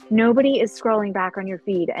nobody is scrolling back on your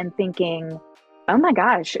feed and thinking, oh my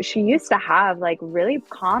gosh, she used to have like really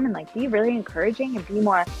calm and like be really encouraging and be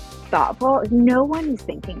more thoughtful. No one is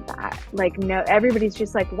thinking that. Like, no, everybody's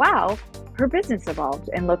just like, wow, her business evolved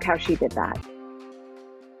and look how she did that.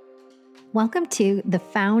 Welcome to the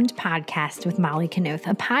Found Podcast with Molly Knuth,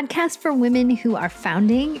 a podcast for women who are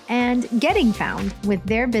founding and getting found with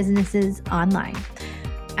their businesses online.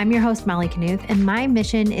 I'm your host, Molly Knuth, and my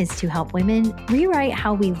mission is to help women rewrite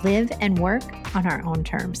how we live and work on our own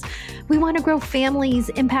terms. We want to grow families,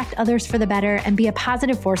 impact others for the better, and be a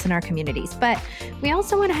positive force in our communities. But we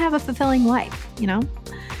also want to have a fulfilling life, you know?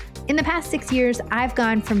 In the past 6 years, I've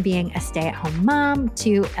gone from being a stay-at-home mom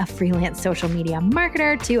to a freelance social media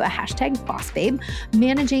marketer to a #bossbabe,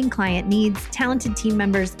 managing client needs, talented team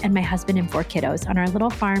members, and my husband and 4 kiddos on our little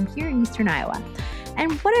farm here in Eastern Iowa.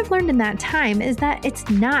 And what I've learned in that time is that it's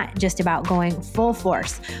not just about going full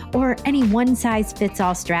force or any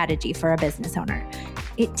one-size-fits-all strategy for a business owner.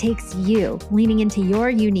 It takes you leaning into your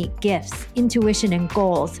unique gifts, intuition, and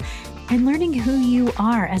goals, and learning who you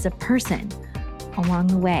are as a person along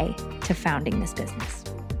the way to founding this business.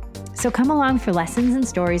 So come along for lessons and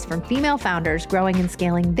stories from female founders growing and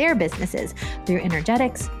scaling their businesses through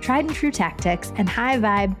energetics, tried and true tactics, and high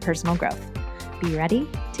vibe personal growth. Be ready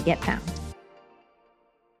to get found.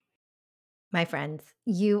 My friends,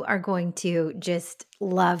 you are going to just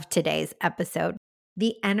love today's episode.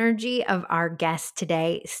 The energy of our guest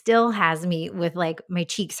today still has me with like my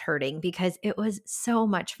cheeks hurting because it was so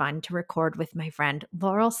much fun to record with my friend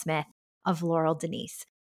Laurel Smith of Laurel Denise.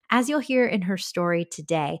 As you'll hear in her story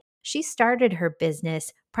today, she started her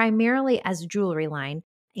business primarily as a jewelry line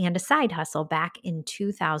and a side hustle back in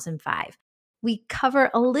 2005. We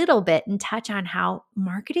cover a little bit and touch on how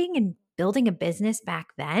marketing and building a business back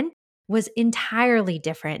then was entirely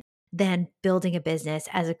different than building a business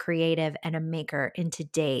as a creative and a maker in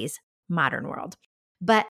today's modern world.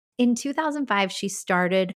 But in 2005, she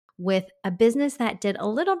started with a business that did a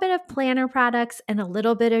little bit of planner products and a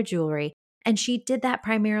little bit of jewelry. And she did that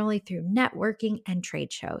primarily through networking and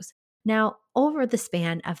trade shows. Now, over the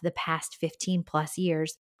span of the past 15 plus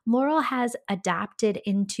years, Laurel has adopted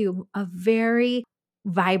into a very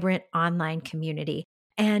vibrant online community.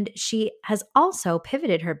 And she has also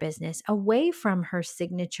pivoted her business away from her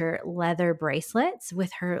signature leather bracelets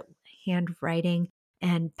with her handwriting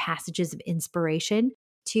and passages of inspiration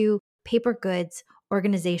to paper goods,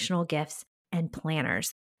 organizational gifts, and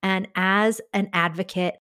planners. And as an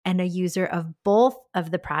advocate and a user of both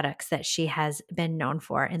of the products that she has been known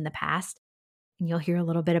for in the past, and you'll hear a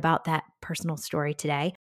little bit about that personal story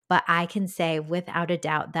today, but I can say without a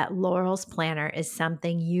doubt that Laurel's planner is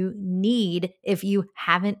something you need if you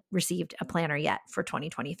haven't received a planner yet for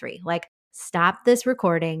 2023. Like, stop this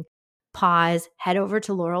recording, pause, head over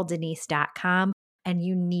to laureldenise.com, and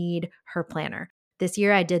you need her planner. This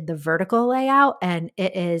year I did the vertical layout and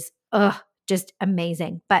it is just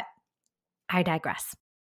amazing, but I digress.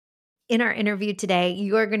 In our interview today,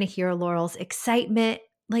 you are going to hear Laurel's excitement,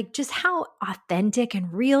 like just how authentic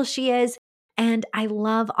and real she is. And I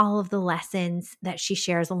love all of the lessons that she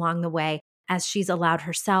shares along the way as she's allowed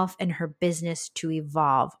herself and her business to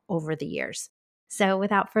evolve over the years. So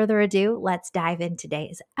without further ado, let's dive in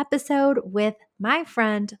today's episode with my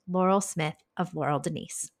friend Laurel Smith of Laurel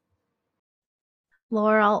Denise.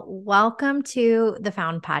 Laurel, welcome to the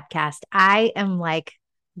Found Podcast. I am like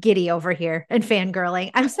giddy over here and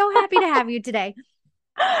fangirling. I'm so happy to have you today.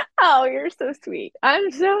 Oh, you're so sweet.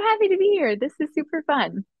 I'm so happy to be here. This is super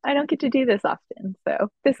fun. I don't get to do this often, so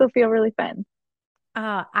this will feel really fun.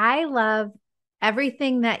 I love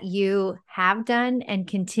everything that you have done and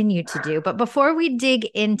continue to do. But before we dig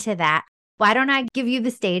into that, why don't I give you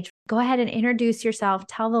the stage? Go ahead and introduce yourself.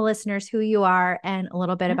 Tell the listeners who you are and a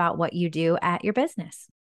little bit about what you do at your business.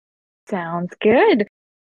 Sounds good.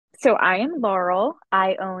 So I am Laurel.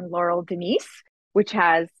 I own Laurel Denise, which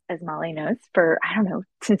has, as Molly knows, for,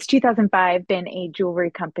 since 2005, been a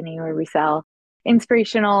jewelry company where we sell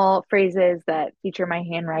inspirational phrases that feature my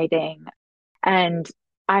handwriting. And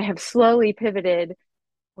I have slowly pivoted,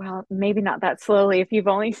 well, maybe not that slowly if you've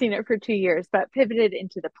only seen it for 2 years, but pivoted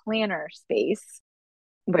into the planner space,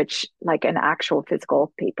 which like an actual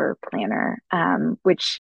physical paper planner,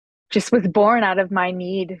 which just was born out of my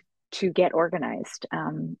need to get organized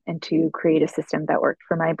and to create a system that worked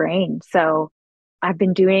for my brain. So I've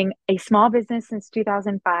been doing a small business since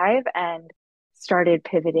 2005 and started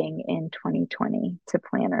pivoting in 2020 to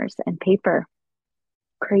planners and paper.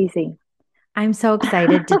 Crazy. I'm so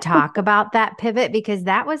excited to talk about that pivot because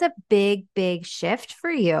that was a big, big shift for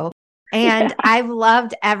you. And I've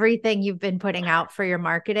loved everything you've been putting out for your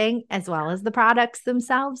marketing as well as the products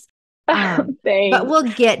themselves. But Thanks. we'll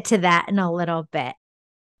get to that in a little bit.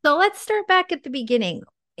 So let's start back at the beginning.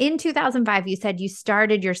 In 2005, you said you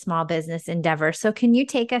started your small business endeavor. So can you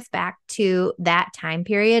take us back to that time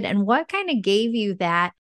period and what kind of gave you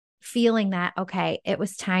that feeling that, okay, it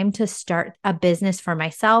was time to start a business for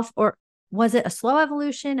myself? Or was it a slow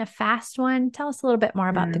evolution, a fast one? Tell us a little bit more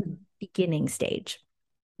about the Mm, beginning stage.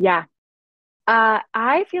 yeah.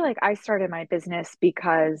 I feel like I started my business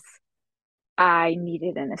because I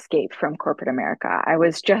needed an escape from corporate America. I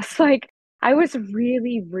was just like, I was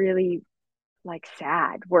really, really like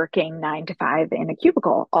sad working 9 to 5 in a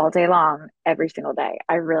cubicle all day long, every single day.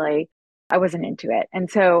 I wasn't into it. And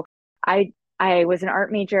so I, I was an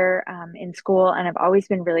art major in school, and I've always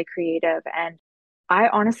been really creative. And I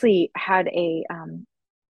honestly had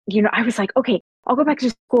I was like, okay, I'll go back to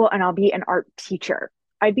school and I'll be an art teacher.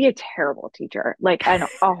 I'd be a terrible teacher, like a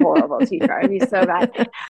horrible teacher. I'd be so bad.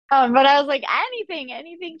 But I was like,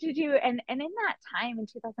 anything to do. And in that time in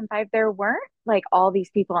 2005, there weren't like all these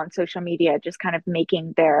people on social media just kind of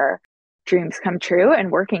making their dreams come true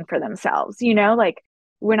and working for themselves, like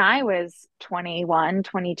when I was 21,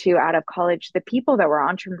 22 out of college, the people that were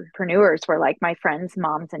entrepreneurs were like my friends'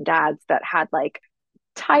 moms and dads that had like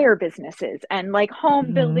tire businesses and like home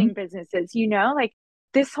Mhm. building businesses, like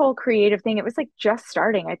this whole creative thing. It was like just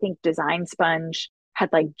starting. I think Design Sponge had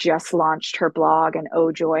like just launched her blog, and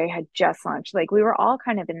Oh Joy had just launched. Like we were all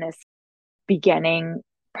kind of in this beginning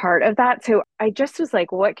part of that. So I just was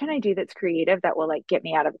like, what can I do that's creative that will like get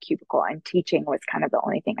me out of a cubicle? And teaching was kind of the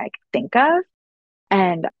only thing I could think of.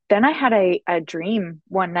 And then I had a dream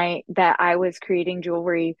one night that I was creating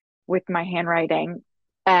jewelry with my handwriting,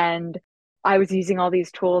 and I was using all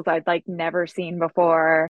these tools I'd like never seen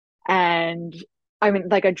before. And I mean,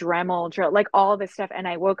 like a Dremel drill, like all this stuff. And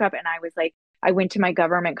I woke up and I was like, I went to my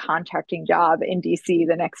government contracting job in DC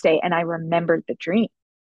the next day, and I remembered the dream.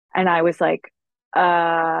 And I was like,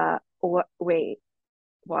 wait,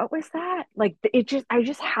 what was that? Like I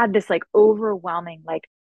just had this like overwhelming, like,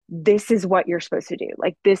 this is what you're supposed to do.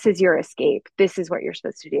 Like, this is your escape. This is what you're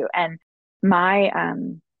supposed to do. And my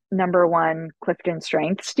number one Clifton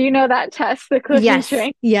Strengths, do you know that test, the Clifton Yes.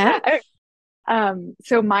 Strengths? Yeah.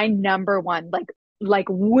 So my number one, like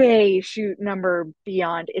way shoot number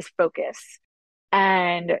beyond is focus.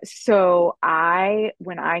 And so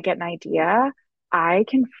when I get an idea, I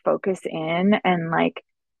can focus in and like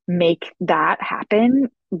make that happen.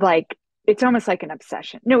 Like it's almost like an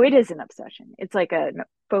obsession. No, it is an obsession. It's like a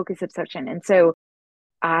focus obsession. And so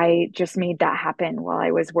I just made that happen while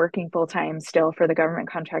I was working full time still for the government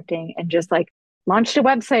contracting, and just like launched a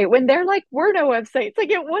website when there like were no websites.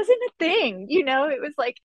 Like it wasn't a thing, it was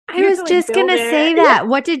like I you had was to like just build gonna it. say Yeah, that.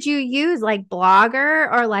 What did you use? Like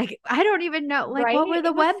Blogger or like, I don't even know. Like, right. what were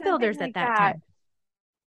the It was web something builders at like that that. time?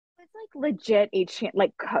 It's like legit HTML,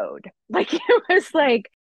 like code. Like it was like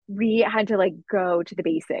we had to like go to the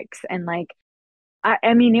basics, and like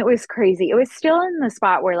I mean it was crazy. It was still in the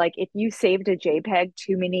spot where like if you saved a JPEG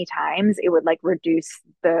too many times, it would like reduce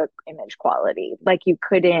the image quality. Like you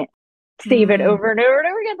couldn't save it Mm. over and over and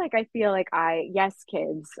over again. Like I feel like yes,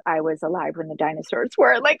 kids, I was alive when the dinosaurs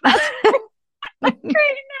were. Like that's great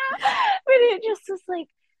now. But it just was like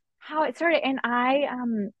how it started. And I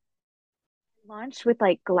launched with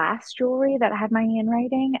like glass jewelry that had my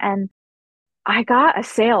handwriting, and I got a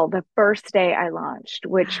sale the first day I launched,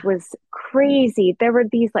 which was crazy. There were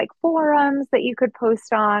these like forums that you could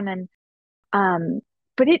post on, and um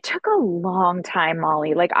but it took a long time,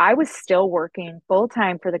 Molly. Like I was still working full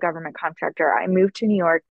time for the government contractor. I moved to New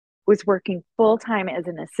York, was working full time as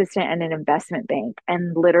an assistant in an investment bank,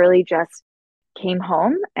 and literally just came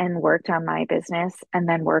home and worked on my business, and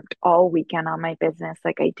then worked all weekend on my business.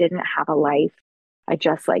 Like I didn't have a life. I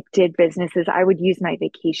just like did businesses. I would use my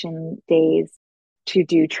vacation days to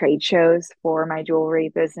do trade shows for my jewelry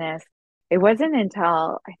business. It wasn't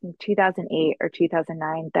until I think 2008 or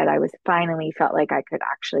 2009 that I was finally felt like I could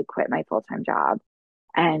actually quit my full-time job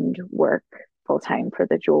and work full time for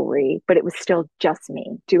the jewelry, but it was still just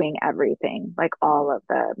me doing everything, like all of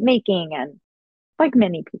the making, and like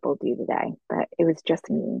many people do today, but it was just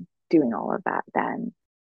me doing all of that then.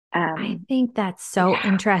 I Um, think that's so yeah,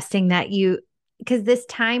 interesting that because this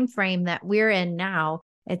time frame that we're in now,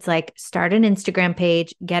 it's like start an Instagram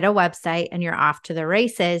page, get a website, and you're off to the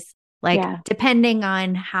races. Like, yeah, depending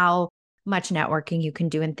on how much networking you can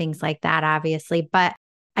do and things like that, obviously. But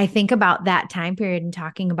I think about that time period and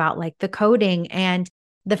talking about like the coding and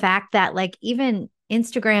the fact that like even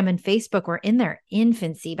Instagram and Facebook were in their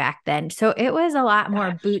infancy back then. So it was a lot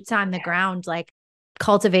more gosh, boots on the yeah, ground, like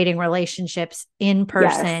cultivating relationships in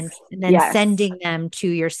yes, person and then yes. sending them to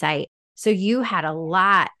your site. So you had a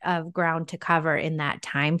lot of ground to cover in that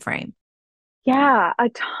time frame. Yeah, a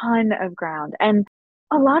ton of ground. And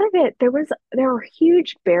a lot of it, there were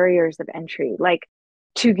huge barriers of entry. Like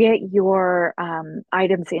to get your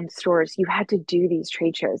items in stores, you had to do these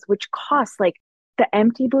trade shows, which cost like the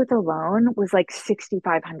empty booth alone was like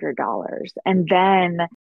 $6,500. And then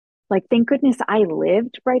like thank goodness I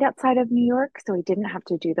lived right outside of New York, so I didn't have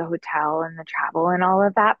to do the hotel and the travel and all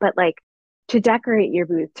of that. But like to decorate your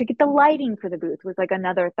booth, to get the lighting for the booth was like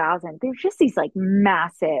another thousand. There's just these like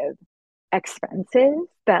massive expenses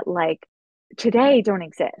that like today don't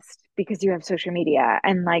exist because you have social media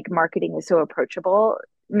and like marketing is so approachable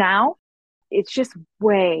now. It's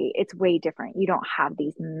way different. You don't have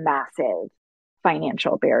these massive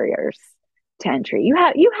financial barriers to entry. You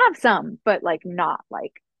have some, but like not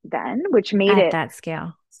like then, which made At it that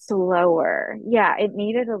scale. slower. Yeah, it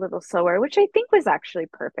made it a little slower, which I think was actually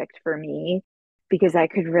perfect for me because I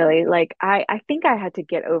could really like I think I had to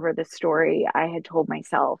get over the story I had told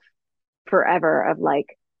myself forever of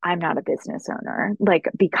like I'm not a business owner. Like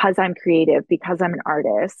because I'm creative, because I'm an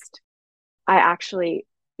artist, I actually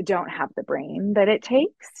don't have the brain that it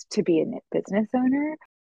takes to be a business owner.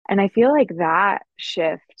 And I feel like that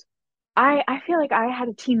shift, I feel like I had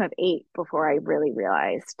a team of eight before I really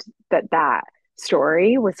realized that that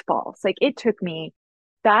story was false. Like it took me,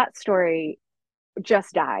 that story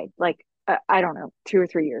just died like, I don't know, 2 or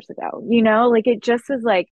 3 years ago, like it just was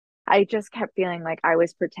like, I just kept feeling like I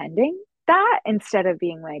was pretending that instead of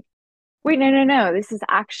being like, wait, no, no, no, this is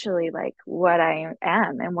actually like what I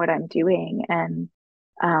am and what I'm doing. And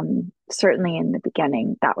certainly in the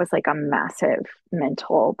beginning, that was like a massive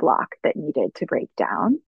mental block that needed to break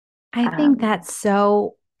down. I think Um, that's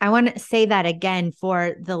so, I want to say that again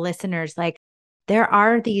for the listeners. Like, there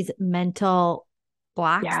are these mental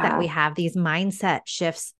blocks that yeah, we have, these mindset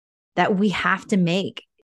shifts that we have to make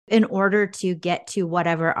in order to get to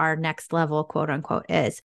whatever our next level, quote unquote,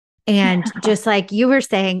 is. And yeah, just like you were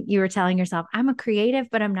saying, you were telling yourself, I'm a creative,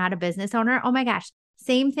 but I'm not a business owner. Oh my gosh.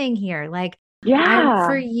 Same thing here. Like, for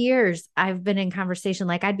yeah, years, I've been in conversation.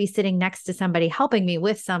 Like, I'd be sitting next to somebody helping me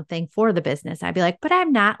with something for the business. I'd be like, but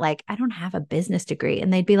I'm not like, I don't have a business degree.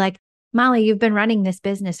 And they'd be like, Molly, you've been running this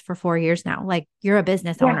business for 4 years now. Like, you're a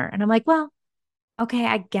business yeah, owner. And I'm like, well, okay,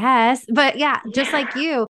 I guess. But yeah, just like yeah,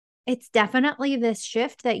 you, it's definitely this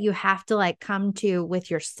shift that you have to like come to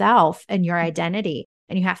with yourself and your identity.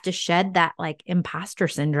 And you have to shed that like imposter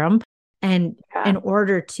syndrome and yeah, in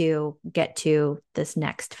order to get to this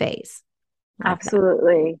next phase. Love that.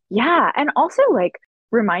 absolutely. Yeah. And also, like,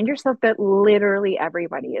 remind yourself that literally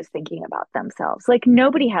everybody is thinking about themselves. Like,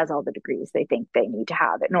 nobody has all the degrees they think they need to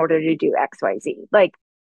have in order to do XYZ. Like,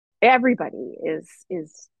 everybody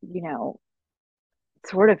is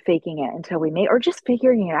sort of faking it until we make or just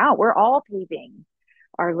figuring it out. We're all paving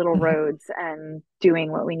our little roads and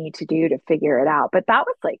doing what we need to do to figure it out. But that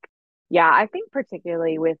was like, yeah, I think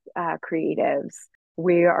particularly with creatives,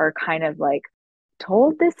 we are kind of like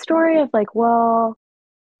told this story of like, well,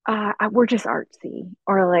 we're just artsy,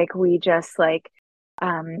 or like we just like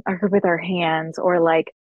are good with our hands, or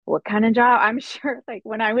like what kind of job? I'm sure like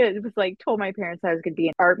when was like told my parents I was going to be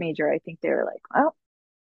an art major, I think they were like, well,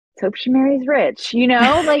 let's hope she marries rich,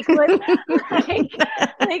 like let's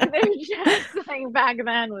like they're just like back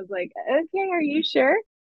then was like, okay, are you sure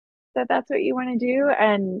that that's what you want to do?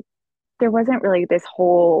 And there wasn't really this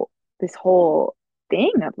whole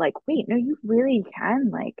thing of like, wait, no, you really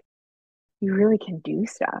can do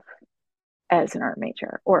stuff as an art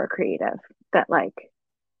major or a creative, that like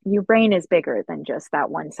your brain is bigger than just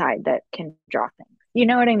that one side that can draw things. You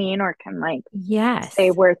know what I mean? Or can like say Yes.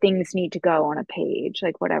 where things need to go on a page,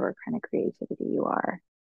 like whatever kind of creativity you are.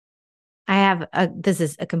 This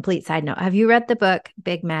is a complete side note. Have you read the book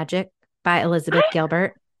Big Magic by I Elizabeth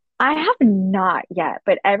Gilbert? I have not yet,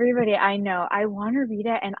 but everybody I know, I want to read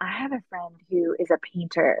it. And I have a friend who is a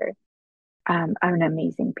painter, an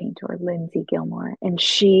amazing painter, Lindsay Gilmore, and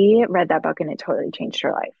she read that book and it totally changed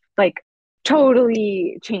her life. Like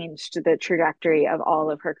totally changed the trajectory of all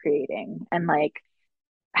of her creating and like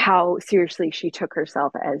how seriously she took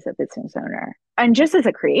herself as a business owner and just as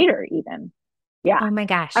a creator even. Yeah. Oh my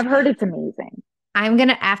gosh. I've heard it's amazing.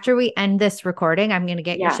 After we end this recording, I'm going to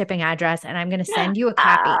get your Yeah. shipping address and I'm going to send you a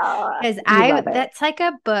copy because You love it. that's like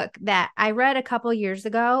a book that I read a couple years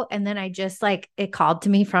ago. And then I just like, it called to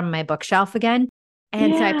me from my bookshelf again.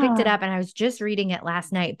 And so I picked it Yeah. up and I was just reading it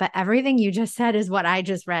last night. But everything you just said is what I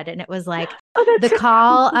just read. And it was like Oh, that's the so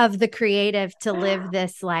call funny. of the creative to live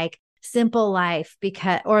this like simple life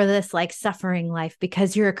or this like suffering life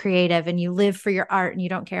because you're a creative and you live for your art and you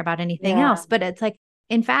don't care about anything Yeah. else. But it's like,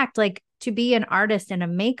 in fact, like to be an artist and a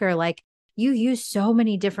maker, like you use so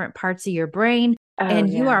many different parts of your brain. Oh, and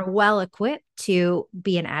you yeah. are well equipped to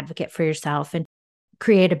be an advocate for yourself and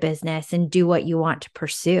create a business and do what you want to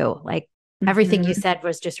pursue. Like everything you Hmm. said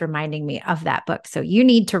was just reminding me of that book. So you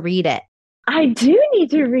need to read it. I do need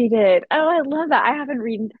to read it. Oh, I love that. I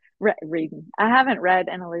haven't I haven't read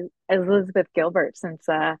an Elizabeth Gilbert since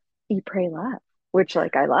Eat, Pray, Love, which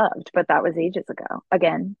like I loved, but that was ages ago.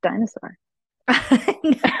 Again, dinosaur.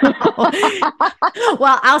 No.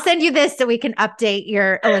 Well, I'll send you this so we can update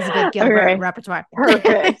your Elizabeth Gilbert Okay, repertoire.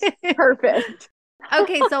 perfect. Perfect.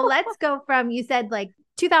 Okay, so let's go from you said like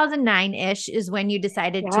 2009-ish is when you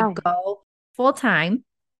decided to Yeah, go full time.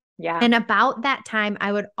 yeah, And about that time,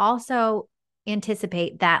 I would also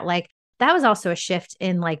anticipate that like that was also a shift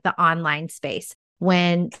in like the online space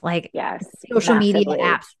when like yes, social media massively.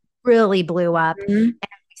 apps really blew up Mhm. and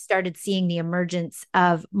we started seeing the emergence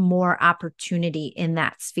of more opportunity in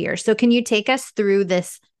that sphere. So can you take us through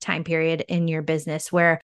this time period in your business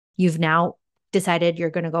where you've now decided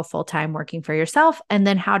you're going to go full time working for yourself? And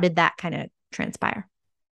then how did that kind of transpire?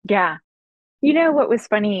 Yeah. You know what was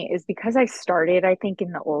funny is because I started, I think,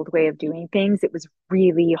 in the old way of doing things, it was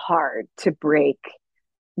really hard to break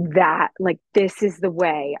that. Like, this is the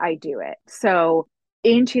way I do it. So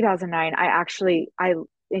in 2009,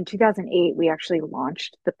 in 2008, we actually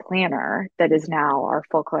launched the planner that is now our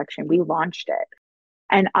full collection. We launched it.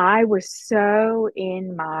 And I was so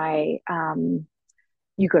in my,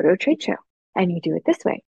 you go to a trade show and you do it this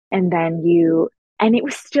way. And then and it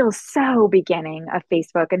was still so beginning of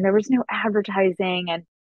Facebook and there was no advertising. And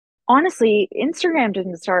honestly, Instagram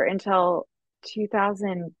didn't start until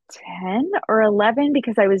 2010 or 11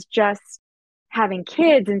 because I was just having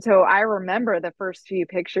kids. And so I remember the first few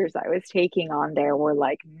pictures I was taking on there were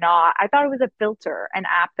like not, I thought it was a filter, an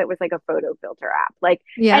app that was like a photo filter app. Like,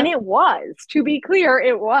 and Yeah. it was, to be clear,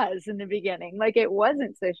 it was in the beginning. Like, it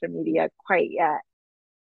wasn't social media quite yet.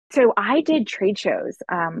 So I did trade shows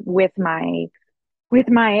with my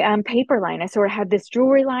paper line. I sort of had this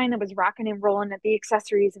jewelry line that was rocking and rolling at the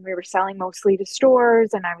accessories, and we were selling mostly to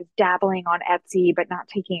stores. And I was dabbling on Etsy, but not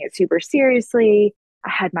taking it super seriously. I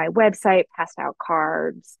had my website, passed out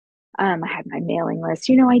cards. I had my mailing list.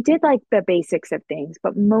 You know, I did like the basics of things,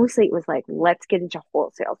 but mostly it was like, let's get into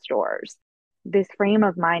wholesale stores. This frame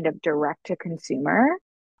of mind of direct to consumer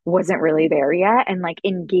wasn't really there yet. And like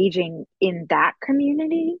engaging in that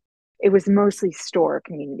community, it was mostly store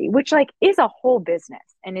community, which like is a whole business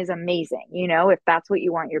and is amazing. You know, if that's what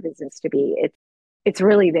you want your business to be, it's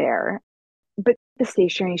really there. But the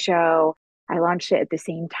stationery show, I launched it at the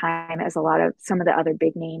same time as a lot of some of the other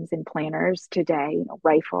big names and planners today, you know,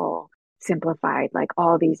 Rifle, Simplified, like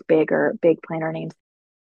all these big planner names.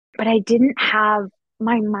 But I didn't have,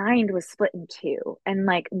 my mind was split in two. And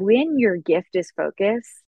like when your gift is focused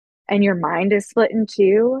and your mind is split in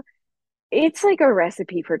two, it's like a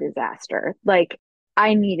recipe for disaster. Like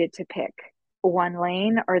I needed to pick one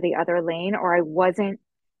lane or the other lane, or I wasn't,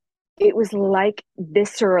 it was like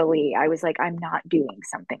viscerally, I was like, I'm not doing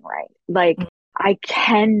something right. Like I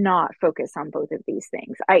cannot focus on both of these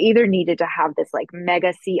things. I either needed to have this like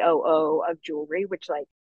mega COO of jewelry, which like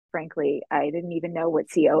frankly, I didn't even know what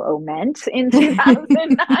COO meant in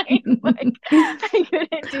 2009. Like I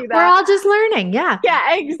couldn't do We're that. all just learning. Yeah.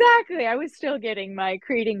 Yeah, exactly. I was still creating my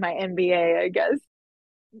MBA, I guess.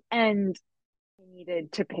 And I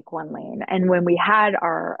needed to pick one lane. And when we had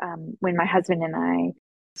when my husband and I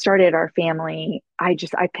started our family, I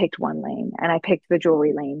picked one lane and I picked the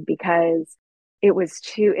jewelry lane because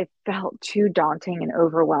it felt too daunting and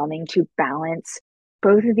overwhelming to balance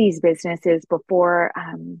both of these businesses before,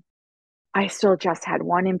 I still just had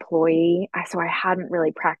one employee. So I hadn't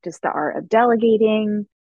really practiced the art of delegating,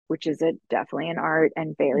 which is definitely an art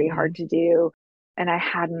and very Mhm. hard to do. And I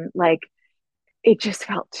hadn't like, it just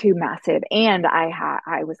felt too massive. And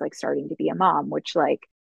I was like starting to be a mom, which like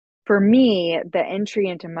for me, the entry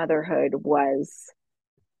into motherhood was,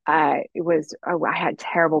 I had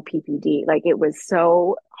terrible PPD. Like it was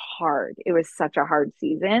so hard. It was such a hard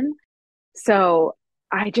season. So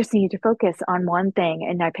I just needed to focus on one thing.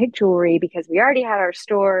 And I picked jewelry because we already had our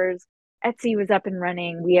stores. Etsy was up and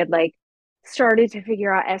running. We had like started to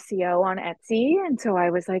figure out SEO on Etsy. And so I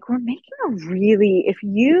was like, we're making if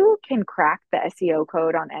you can crack the SEO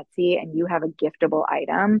code on Etsy and you have a giftable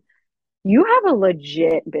item, you have a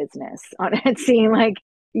legit business on Etsy. Like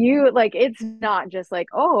it's not just like,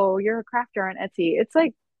 oh, you're a crafter on Etsy. It's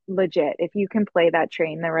like legit. If you can play that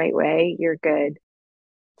train the right way, you're good.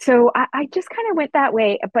 So I just kind of went that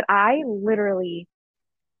way, but I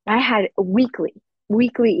had weekly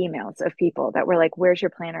emails of people that were like, where's your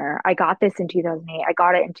planner? I got this in 2008. I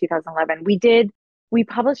got it in 2011. We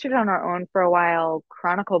published it on our own for a while.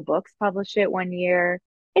 Chronicle Books published it one year.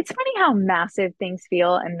 it's funny how massive things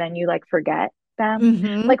feel and then you like forget them.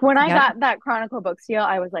 Mm-hmm. Like when I Yep. got that Chronicle books deal,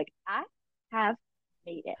 I was like, I have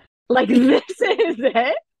made it. Like this is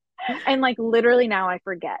it. And like literally now I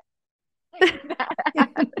forget.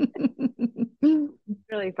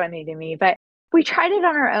 Really funny to me. But we tried it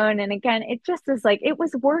on our own. And again, it just is like it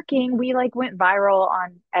was working. We like went viral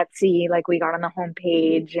on Etsy, like we got on the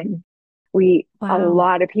homepage and we a Wow.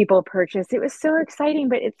 lot of people purchased. It was so exciting,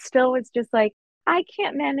 but it still was just like, I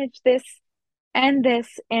can't manage this and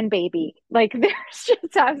baby. Like there's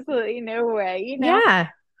just absolutely no way, you know? Yeah.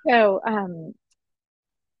 So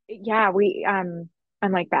yeah,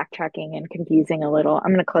 I'm like backtracking and confusing a little.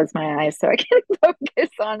 I'm gonna close my eyes so I can focus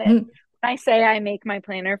on it. Mm. When I say I make my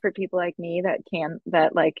planner for people like me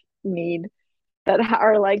that like need that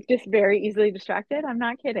are like just very easily distracted. I'm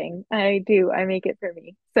not kidding. I do. I make it for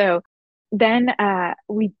me. So then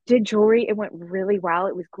we did jewelry. It went really well.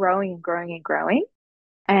 It was growing and growing and growing.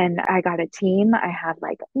 And I got a team. I had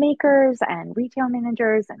like makers and retail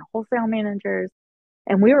managers and wholesale managers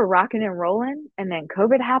and we were rocking and rolling. And then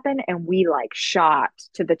COVID happened and we like shot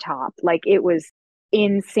to the top. Like it was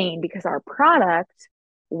insane because our product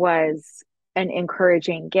was an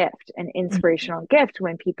encouraging gift, an Mhm. inspirational gift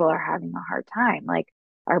when people are having a hard time. Like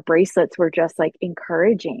our bracelets were just like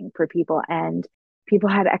encouraging for people, and people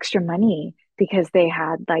had extra money because they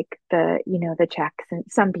had like the checks, and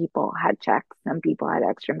some people had checks, some people had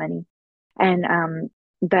extra money. And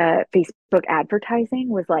the Facebook advertising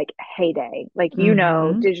was like heyday. Like,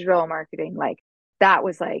 Mhm. digital marketing, like that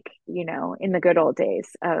was like, in the good old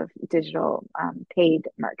days of digital paid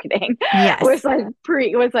marketing Yes. was like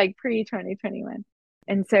pre 2021.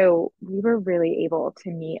 And so we were really able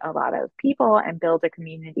to meet a lot of people and build a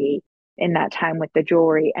community in that time with the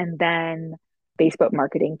jewelry. And then Facebook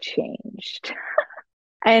marketing changed.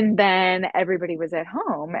 And then everybody was at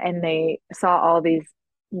home and they saw all these,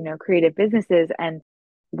 creative businesses. And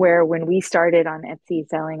where when we started on Etsy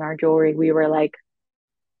selling our jewelry, we were like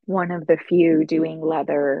one of the few doing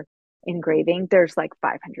leather engraving. There's like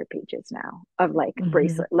 500 pages now of like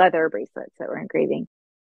Mhm. leather bracelets that were engraving.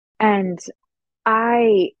 And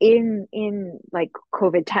in like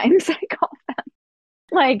COVID times, I call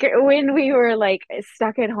like when we were like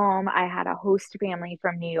stuck at home, I had a host family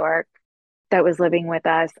from New York that was living with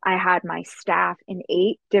us. I had my staff in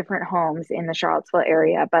 8 different homes in the Charlottesville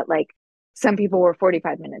area, but like some people were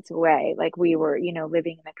 45 minutes away. Like we were,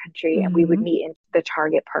 living in the country and we would Mhm. meet in the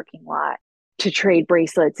Target parking lot to trade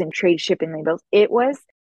bracelets and trade shipping labels. It was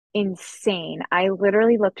insane. I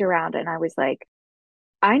literally looked around and I was like,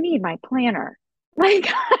 I need my planner. Like,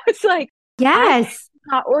 I was like, I Yes.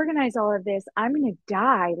 cannot organize all of this. I'm going to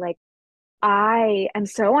die. Like, I am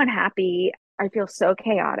so unhappy. I feel so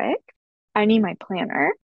chaotic. I need my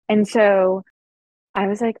planner. And so I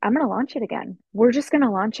was like, I'm going to launch it again. We're just going to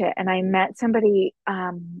launch it. And I met somebody,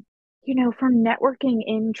 from networking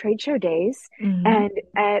in trade show days Mhm. and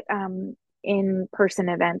at in-person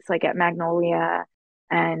events like at Magnolia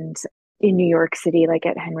and in New York City, like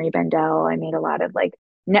at Henry Bendel. I made a lot of like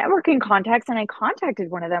networking contacts and I contacted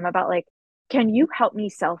one of them about like, can you help me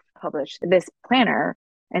self-publish this planner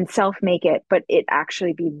and self-make it, but it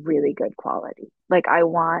actually be really good quality. Like I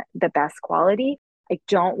want the best quality. I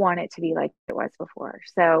don't want it to be like it was before.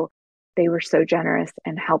 So they were so generous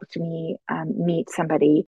and helped me meet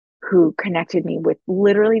somebody who connected me with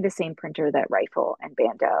literally the same printer that Rifle and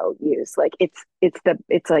Bando use. Like it's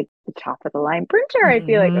like the top of the line printer. I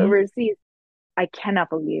feel like Mhm. overseas. I cannot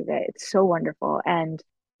believe it. It's so wonderful. And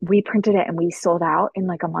we printed it and we sold out in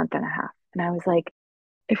like a month and a half. And I was like,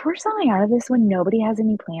 if we're selling out of this when nobody has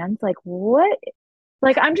any plans, like what?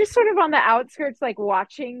 Like I'm just sort of on the outskirts, like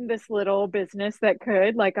watching this little business that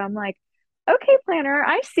could. Like I'm like, okay, planner,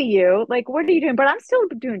 I see you. Like, what are you doing? But I'm still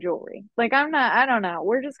doing jewelry. Like I'm not, I don't know.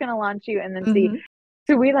 We're just gonna launch you and then see. Mhm.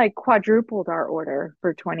 So we like quadrupled our order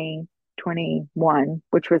for 2021,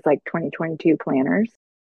 which was like 2022 planners.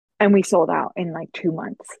 And we sold out in like 2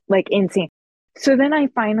 months. Like insane. So then I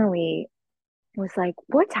finally was like,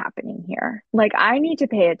 what's happening here? Like, I need to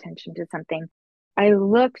pay attention to something. I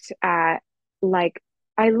looked at like,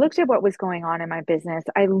 I looked at what was going on in my business.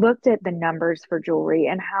 I looked at the numbers for jewelry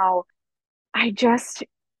and how I just,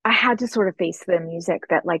 I had to sort of face the music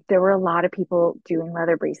that like there were a lot of people doing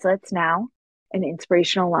leather bracelets now and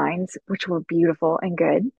inspirational lines, which were beautiful and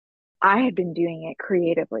good. I had been doing it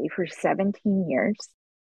creatively for 17 years.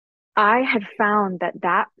 I had found that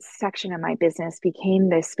that section of my business became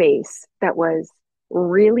this space that was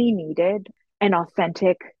really needed an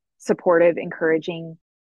authentic, supportive, encouraging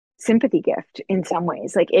sympathy gift in some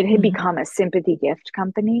ways. Like it had Mhm. become a sympathy gift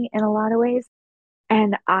company in a lot of ways.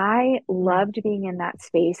 And I Mm. loved being in that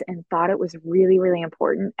space and thought it was really, really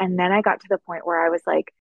important. And then I got to the point where I was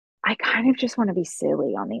like, I kind of just want to be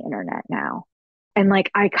silly on the internet now. And like,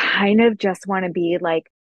 I kind of just want to be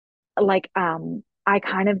I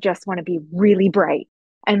kind of just want to be really bright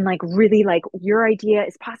and like really like your idea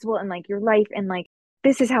is possible and like your life. And like,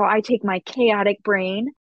 this is how I take my chaotic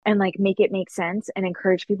brain and like make it make sense and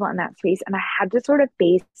encourage people in that space. And I had to sort of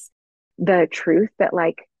face the truth that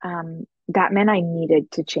that meant I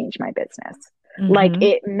needed to change my business. Like Mm-hmm.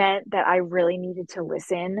 it meant that I really needed to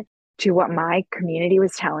listen to what my community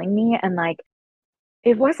was telling me. And like,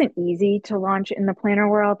 it wasn't easy to launch in the planner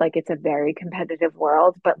world. Like it's a very competitive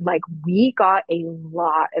world, but like we got a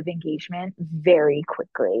lot of engagement very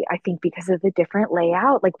quickly. I think because of the different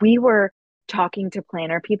layout. Like we were talking to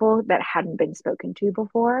planner people that hadn't been spoken to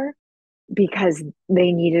before because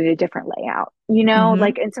they needed a different layout, Mm-hmm.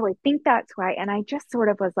 like, and so I think that's why. And I just sort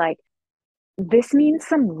of was like, this means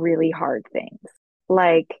some really hard things.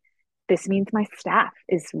 Like, this means my staff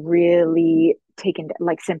is really taken,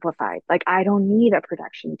 like, simplified. Like, I don't need a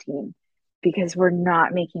production team because we're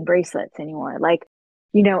not making bracelets anymore. Like,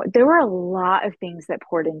 there were a lot of things that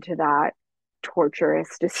poured into that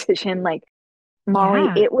torturous decision. Like, Molly,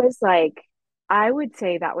 Yeah. it was like, I would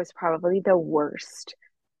say that was probably the worst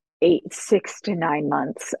 6 to 9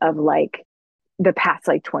 months of like the past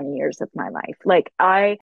like 20 years of my life.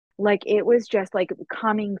 Like it was just like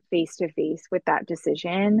coming face to face with that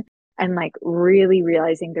decision and like really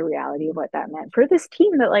realizing the reality of what that meant for this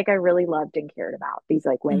team that like I really loved and cared about, these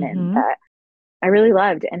like women Mm-hmm. that I really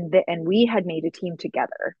loved, and we had made a team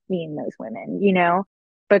together, me and those women,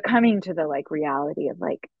 but coming to the like reality of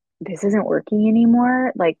like this isn't working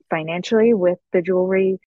anymore, like financially with the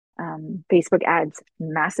jewelry. Facebook ads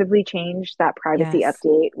massively changed. That privacy Yes.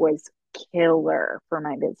 update was killer for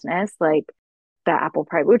my business. Like the Apple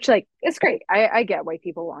Private, which like it's great. I get why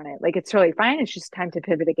people want it. Like it's totally fine. It's just time to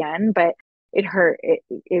pivot again. But it hurt.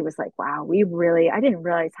 It was like, wow, I didn't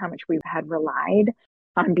realize how much we had relied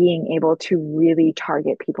on being able to really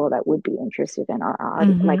target people that would be interested in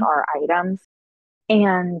Mm-hmm. our items.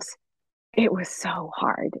 And it was so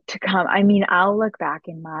hard to come. I mean, I'll look back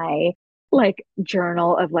in my like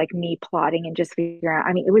journal of like me plotting and just figuring out.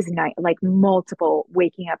 I mean, it was night like multiple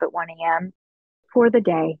waking up at 1 a.m. for the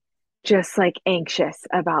day, just like anxious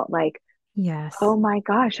about like, Yes. oh my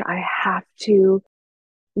gosh, I have to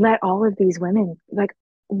let all of these women like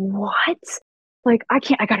what? Like I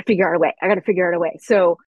gotta figure out a way. I gotta figure out a way.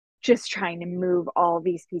 So just trying to move all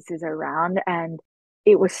these pieces around, and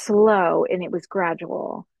it was slow and it was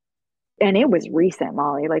gradual and it was recent,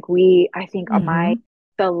 Molly. Like I think Mm-hmm.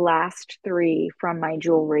 the last three from my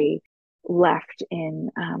jewelry left in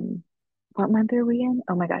what month are we in?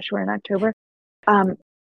 Oh my gosh, we're in October. Um,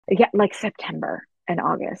 yeah, like September and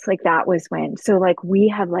August. Like that was when. So like we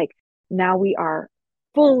have like now we are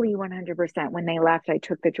fully 100%. When they left, I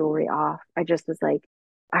took the jewelry off. I just was like,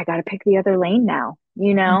 I got to pick the other lane now,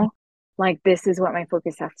 Mm-hmm. Like this is what my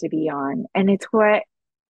focus has to be on. And it's what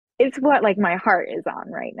like my heart is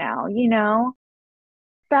on right now,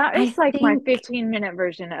 That is I like my think 15-minute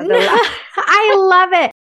version of the last. I love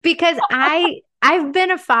it because I've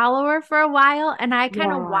been a follower for a while and I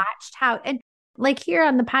kind of Yeah. watched how and like here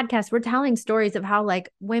on the podcast we're telling stories of how like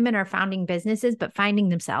women are founding businesses but finding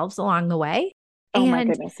themselves along the way. Oh my And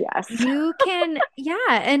goodness, yes. you can yeah,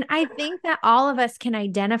 and I think that all of us can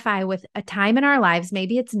identify with a time in our lives,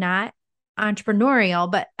 maybe it's not entrepreneurial,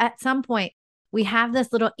 but at some point we have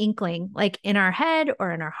this little inkling like in our head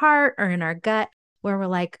or in our heart or in our gut where we're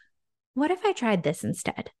like, what if I tried this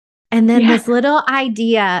instead? And then Yeah. this little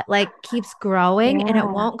idea like keeps growing and it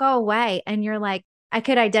Yeah. won't go away. And you're like, I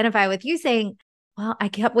could identify with you saying, well, I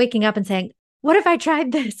kept waking up and saying, what if I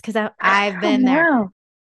tried this? Because I've I been there. know.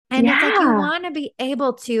 And it's like you Yeah. want to be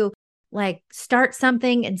able to like start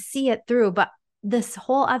something and see it through. But this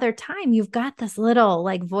whole other time, you've got this little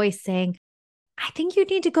like voice saying, I think you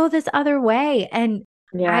need to go this other way. And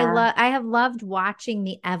Yeah. I have loved watching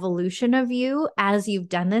the evolution of you as you've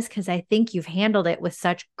done this because I think you've handled it with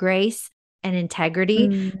such grace and integrity.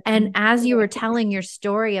 And Mm, as you were thanks. telling your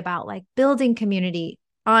story about like building community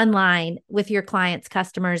online with your clients,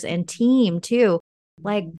 customers, and team too,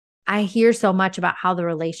 like Mm, I hear so much about how the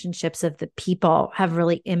relationships of the people have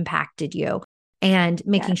really impacted you and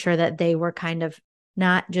making yes. sure that they were kind of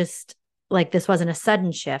not just like this wasn't a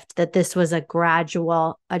sudden shift, that this was a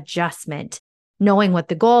gradual adjustment, knowing what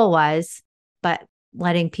the goal was, but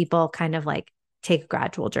letting people kind of like take a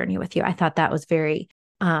gradual journey with you. I thought that was very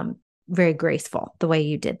graceful the way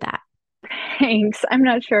you did that. Thanks. I'm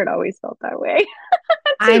not sure it always felt that way.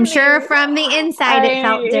 I'm sure me. from the inside it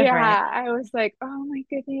felt different. I was like, oh my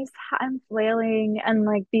goodness, I'm flailing. And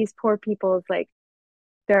like these poor people's like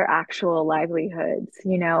their actual livelihoods,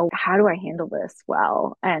 how do I handle this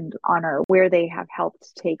well and honor where they have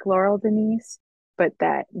helped take Laurel Denise, but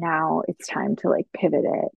that now it's time to like pivot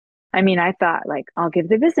it. I mean, I thought like I'll give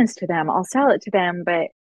the business to them, I'll sell it to them, but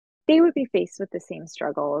they would be faced with the same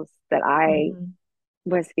struggles that I Mhm.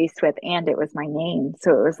 was faced with, and it was my name.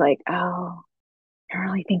 So it was like, oh, I don't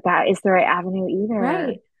really think that is the right avenue either.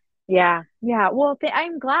 Right. Yeah, yeah. Well,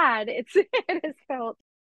 I'm glad it has felt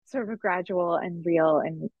sort of gradual and real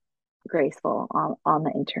and graceful on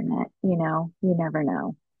the internet. You never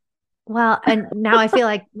know. Well, and now I feel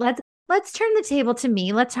like let's turn the table to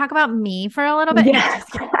me. Let's talk about me for a little bit. No, Yeah,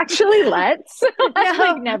 just kidding. actually, let's. I've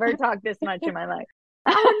like No. never talked this much in my life.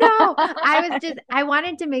 Oh no. I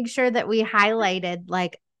wanted to make sure that we highlighted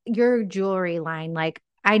like your jewelry line. Like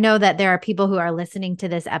I know that there are people who are listening to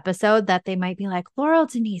this episode that they might be like, Laurel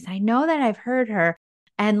Denise, I know that I've heard her.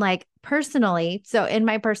 And like personally, so in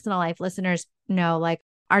my personal life, listeners know like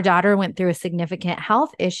our daughter went through a significant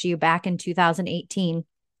health issue back in 2018.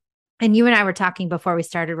 And you and I were talking before we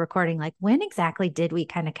started recording, like when exactly did we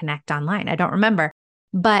kind of connect online? I don't remember.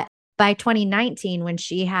 But by 2019, when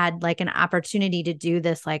she had like an opportunity to do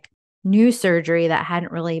this like new surgery that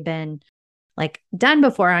hadn't really been like done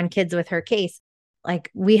before on kids with her case, like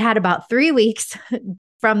we had about 3 weeks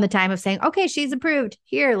from the time of saying, okay, she's approved.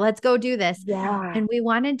 Here, let's go do this. Yeah, And we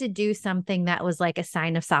wanted to do something that was like a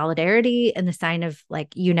sign of solidarity and the sign of like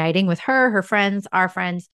uniting with her friends, our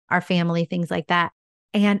family, things like that.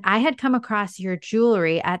 And I had come across your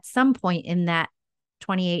jewelry at some point in that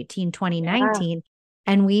 2018, yeah, 2019,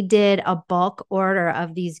 and we did a bulk order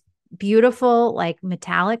of these beautiful, like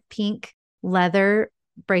metallic pink leather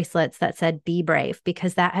bracelets that said be brave,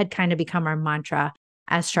 because that had kind of become our mantra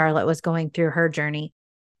as Charlotte was going through her journey.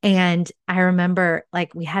 And I remember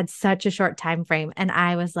like we had such a short time frame and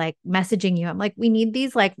I was like messaging you. I'm like, we need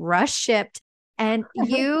these like rush shipped. And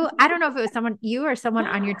you, I don't know if it was you or someone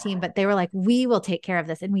on your team, but they were like, we will take care of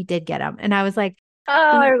this. And we did get them. And I was like, Oh,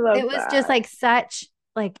 I it love was just that. like such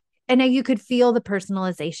like, and then you could feel the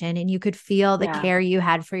personalization and you could feel the Yeah. care you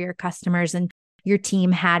had for your customers and your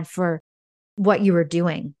team had for what you were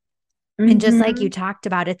doing. And just like you Hmm. talked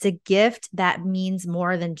about, it's a gift that means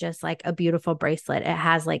more than just like a beautiful bracelet. It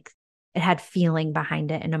has like, it had feeling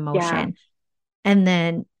behind it and Yeah. emotion. And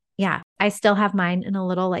then, yeah, I still have mine in a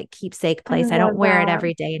little like keepsake I place. I don't love wear it that.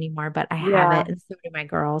 every day anymore, but I have Yeah. it. And so do my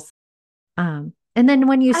girls. And then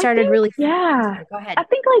when you I started think, really, I'm yeah. sorry, go ahead. I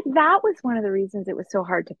think like that was one of the reasons it was so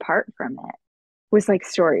hard to part from it was like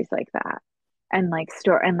stories like that. And like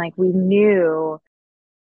store and like we knew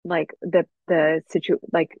like the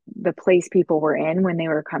like the place people were in when they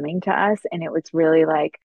were coming to us, and it was really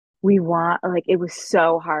like we want like it was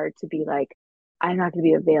so hard to be like I'm not going to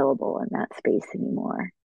be available in that space anymore.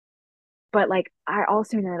 But like I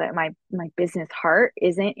also know that my business heart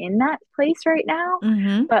isn't in that place right now.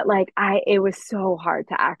 Mm-hmm. But like it was so hard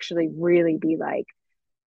to actually really be like,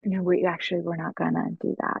 no, we're not gonna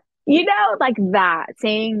do that. Like that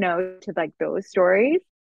saying no to like those stories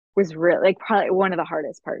was really like probably one of the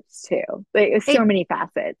hardest parts too. Like there's so It, many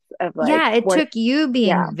facets of like yeah, it what, took you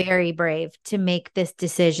yeah. being very brave to make this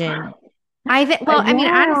decision. I mean,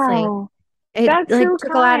 honestly, Yeah, it that's like so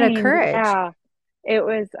took a lot of kind. courage. Yeah. It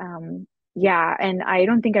was yeah, and I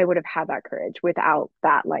don't think I would have had that courage without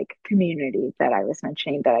that like community that I was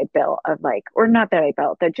mentioning that I built of like or not that I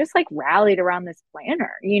built that just like rallied around this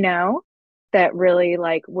planner, that really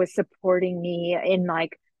like was supporting me in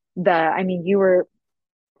like I mean were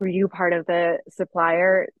you part of the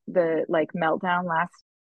supplier the like meltdown last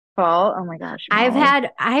fall? Oh my gosh, I've Molly.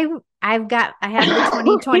 had I have the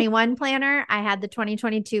 2021 planner, I had the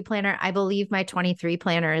 2022 planner. I believe my 23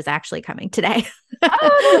 planner is actually coming today.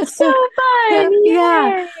 Oh, that's so fun.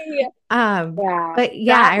 Yeah. Yay. Um Yeah, but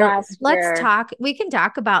yeah, that last let's year. talk, we can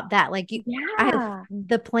talk about that. Like I Yeah.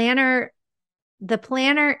 the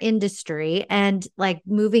planner industry and like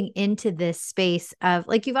moving into this space of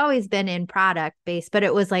like you've always been in product based, but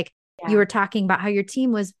it was like you Yeah. were talking about how your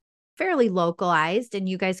team was fairly localized and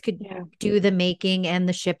you guys could Yeah. do the making and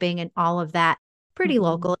the shipping and all of that pretty Mhm.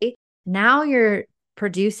 locally. Now you're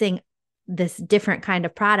producing this different kind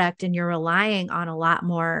of product and you're relying on a lot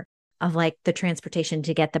more of like the transportation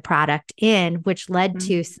to get the product in, which led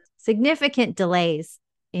to Mhm. significant delays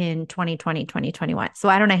in 2020, 2021. So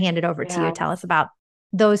why don't I hand it over to you? Tell us Yes. about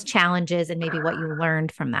those challenges and maybe what you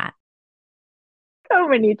learned from that. So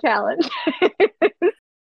many challenges.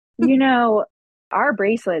 You know, our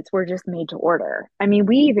bracelets were just made to order. I mean,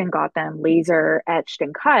 we even got them laser etched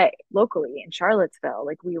and cut locally in Charlottesville.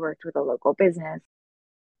 Like we worked with a local business.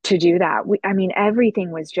 to do that. I mean,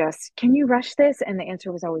 everything was just, can you rush this? And the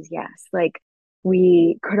answer was always yes. Like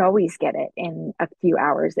we could always get it in a few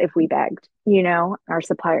hours if we begged, our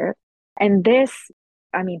supplier. And this,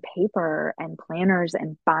 I mean, paper and planners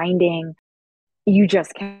and binding, you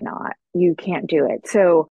just cannot, you can't do it.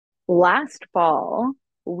 So last fall,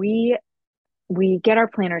 we get our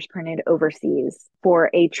planners printed overseas for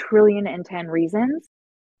 1,010,000,000,000 reasons.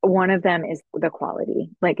 One of them is the quality.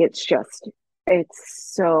 Like it's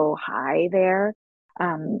so high there.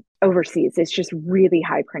 Overseas, it's just really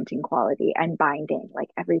high printing quality and binding. Like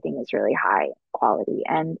everything is really high quality.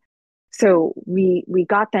 And so we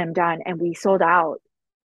got them done and we sold out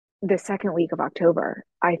the second week of October,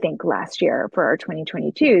 I think last year for our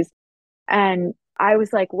 2022s. And I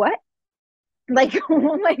was like, what? Like,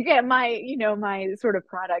 like my sort of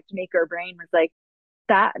product maker brain was like,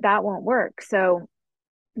 that won't work. So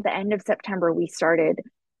the end of September, we started,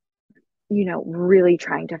 really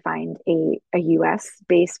trying to find a US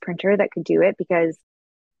based printer that could do it because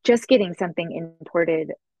just getting something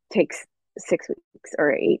imported takes 6 weeks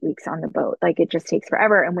or 8 weeks on the boat. Like it just takes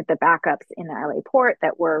forever. And with the backups in the LA port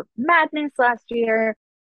that were madness last year,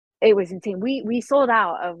 it was insane. We sold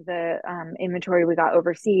out of the inventory we got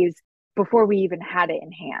overseas before we even had it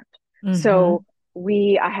in hand. So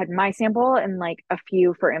I had my sample and like a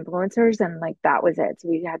few for influencers and like that was it. So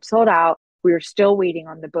we had sold out. We were still waiting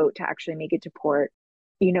on the boat to actually make it to port.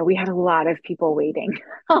 We had a lot of people waiting,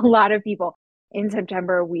 a lot of people. In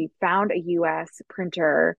September, we found a US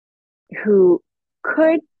printer who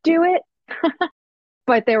could do it,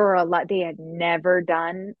 but there were a lot, they had never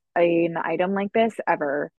done an item like this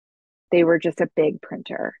ever. They were just a big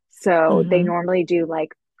printer. So they normally do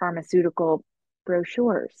like pharmaceutical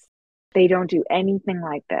brochures. They don't do anything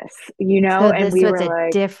like this, So and this we was were a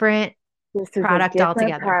like, different this is a product different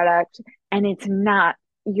altogether. product and it's not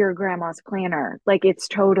your grandma's planner. Like it's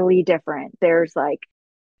totally different. There's like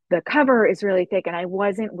the cover is really thick and I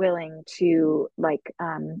wasn't willing to like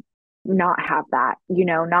not have that,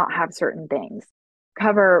 not have certain things.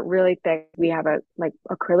 Cover really thick. We have like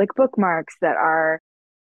acrylic bookmarks that are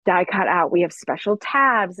die cut out. We have special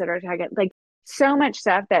tabs that are tagged, like so much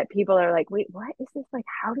stuff that people are like, wait, what is this? Like,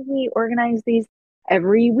 how do we organize these?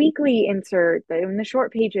 Every weekly insert in the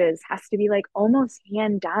short pages has to be like almost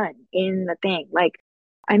hand done in the thing. Like,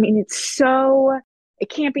 I mean, it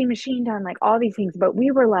can't be machine done, like all these things. But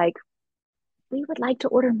we were like, we would like to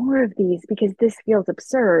order more of these because this feels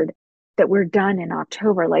absurd that we're done in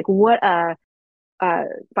October. Like, what a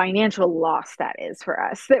financial loss that is for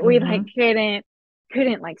us that we like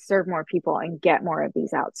couldn't like serve more people and get more of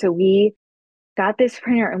these out. So we got this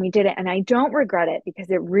printer and we did it. And I don't regret it because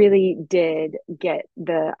it really did get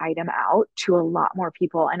the item out to a lot more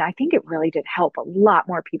people. And I think it really did help a lot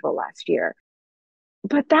more people last year.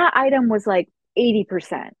 But that item was like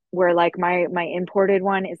 80%, where like my imported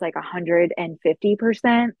one is like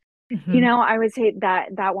 150%. I would say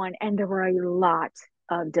that one, and there were a lot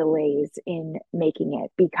of delays in making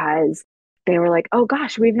it because they were like, oh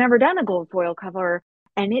gosh, we've never done a gold foil cover.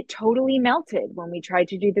 And it totally melted when we tried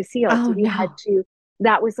to do the seal. Oh So we had no.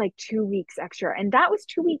 that was like 2 weeks extra. And that was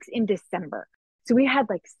 2 weeks in December. So we had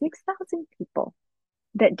like 6,000 people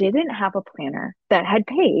that didn't have a planner that had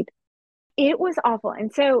paid. It was awful.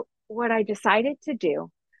 And so what I decided to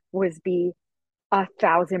do was be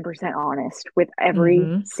 1,000% honest with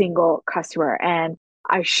every single customer. And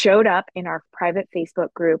I showed up in our private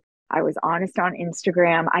Facebook group. I was honest on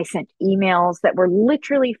Instagram. I sent emails that were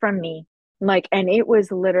literally from me. Like, and it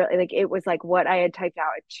was literally like, it was like what I had typed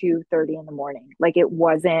out at 2:30 in the morning. Like, it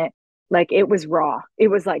wasn't like, it was raw. It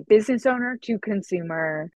was like business owner to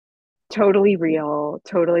consumer, totally real,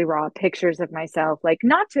 totally raw pictures of myself. Like,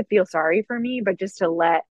 not to feel sorry for me, but just to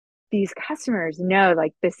let these customers know,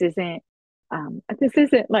 like, this isn't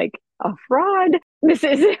like a fraud. This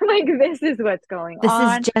isn't like, this is what's going This is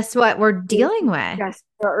on. just what we're This dealing is with. just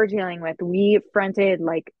what we're dealing with. We fronted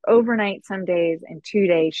like overnight some days and 2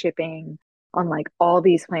 day shipping on like all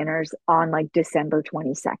these planners on like December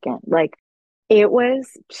 22nd. Like it was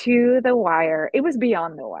to the wire. It was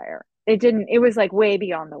beyond the wire. It was like way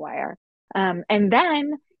beyond the wire. And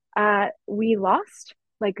then we lost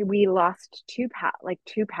two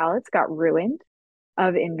pallets got ruined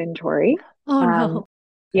of inventory. Oh Um, no.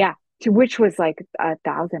 yeah, to which was like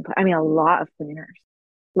 1,000. I mean, a lot of planners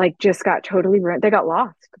like just got totally ruined. They got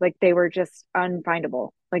lost. Like they were just unfindable.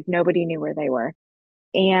 Like nobody knew where they were.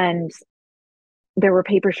 And there were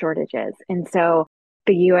paper shortages. And so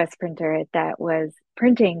the US printer that was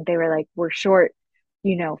printing, they were like, we're short,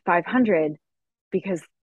 500 because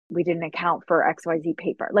we didn't account for XYZ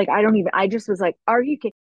paper. Like, I just was like, are you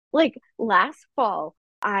kidding? Like last fall,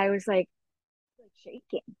 I was like,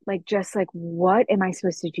 shaking, like just like, what am I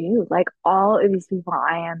supposed to do? Like all of these people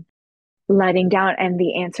I am letting down. And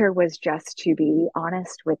the answer was just to be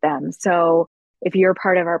honest with them. So if you're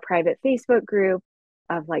part of our private Facebook group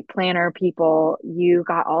of like planner people, you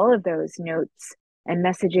got all of those notes and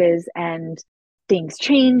messages, and things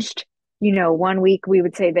changed. You know, one week we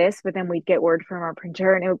would say this, but then we'd get word from our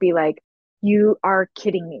printer and it would be like, you are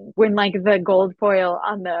kidding me. When like the gold foil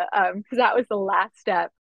on the, because that was the last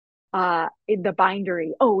step in the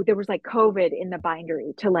bindery. Oh, there was like COVID in the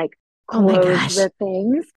bindery to like Oh my close gosh. the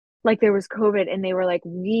things. Like there was COVID, and they were like,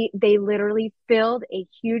 they literally filled a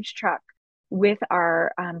huge truck with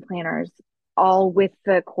our planners, all with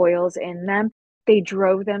the coils in them. They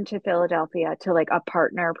drove them to Philadelphia to like a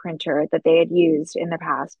partner printer that they had used in the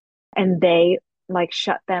past, and they like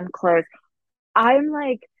shut them closed. I'm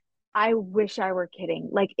like, I wish I were kidding.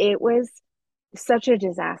 Like it was such a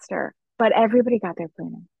disaster, but everybody got their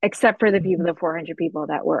planner except for the people, Mhm. the 400 people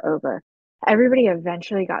that were over. Everybody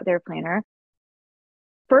eventually got their planner.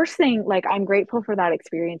 First thing, like I'm grateful for that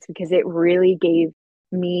experience because it really gave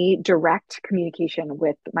me direct communication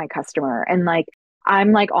with my customer, and like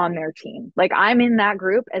I'm like on their team. Like I'm in that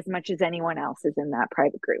group as much as anyone else is in that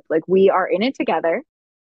private group. Like we are in it together.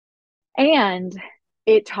 And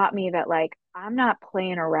it taught me that like I'm not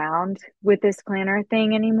playing around with this planner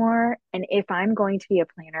thing anymore. And if I'm going to be a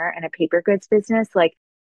planner and a paper goods business, like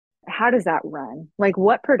how does that run? Like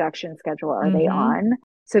what production schedule are they Mhm. on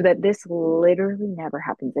so that this literally never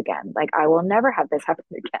happens again? Like I will never have this happen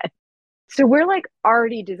again. So we're like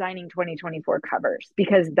already designing 2024 covers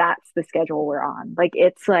because that's the schedule we're on. Like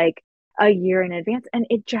it's like a year in advance, and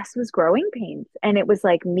it just was growing pains. And it was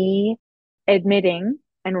like me admitting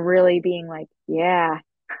and really being like, yeah,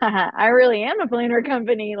 I really am a planner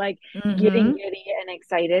company, like getting Mhm. giddy and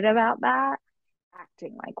excited about that,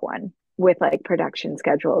 acting like one with like production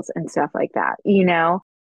schedules and stuff like that, you know,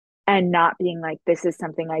 and not being like, this is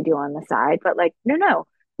something I do on the side, but like, no, no,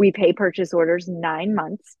 we pay purchase orders 9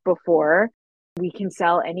 months before we can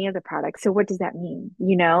sell any of the products. So what does that mean?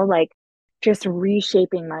 You know, like just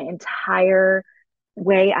reshaping my entire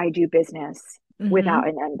way I do business without Mhm.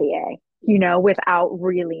 an MBA, you know, without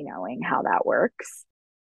really knowing how that works,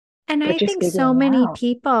 And but I just think so figuring it many out.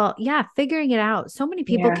 people, yeah, figuring it out. So many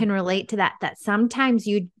people Yeah. can relate to that, that sometimes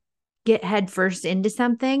you get headfirst into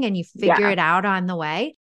something and you figure Yeah. it out on the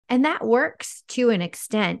way. And that works to an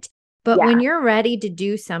extent. But when Yeah. you're ready to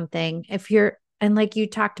do something, if you're, and like you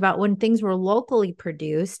talked about when things were locally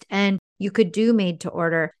produced and you could do made to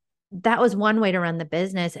order, that was one way to run the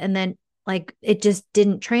business. And then like it just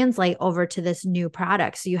didn't translate over to this new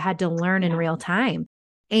product. So you had to learn in Yeah. real time.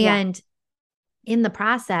 Yeah. And in the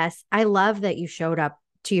process, I love that you showed up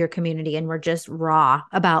to your community and were just raw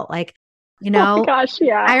about like, you Oh my know, gosh.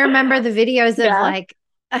 Yeah. I remember the videos of Yeah. like,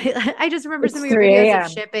 I just remember some It's of your videos 3 of a.m.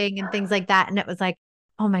 shipping and things like that. And it was like,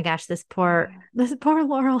 oh my gosh, Yeah. this poor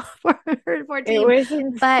Laurel, poor It team. was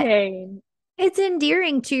But insane. it's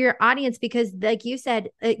endearing to your audience because, like you said,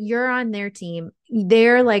 you're on their team.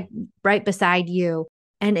 They're like right beside you.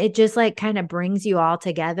 And it just like kind of brings you all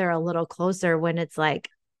together a little closer when it's like,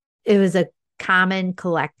 it was a common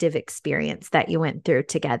collective experience that you went through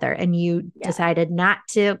together and you Yeah. decided not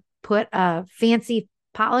to put a fancy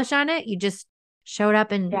polish on it. You just showed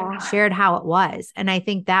up and Yeah. shared how it was. And I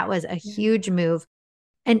think that was a Yeah. huge move.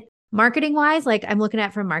 And marketing wise, like I'm looking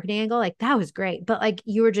at from a marketing angle, like that was great. But like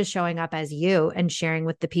you were just showing up as you and sharing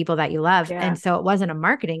with the people that you love. Yeah. And so it wasn't a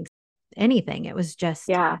marketing anything. It was just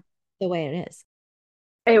Yeah. the way it is.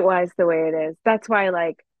 It was the way it is. That's why,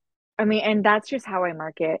 like, I mean, and that's just how I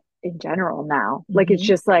market in general now. Like, it's Mm-hmm.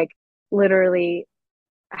 just like literally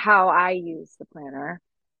how I use the planner,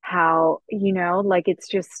 how, you know, like it's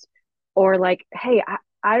just, or like, hey,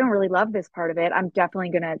 I don't really love this part of it. I'm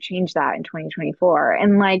definitely going to change that in 2024.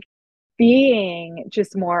 And like being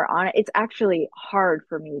just more on it, it's actually hard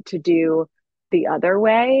for me to do the other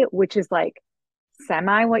way, which is like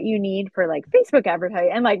semi what you need for like Facebook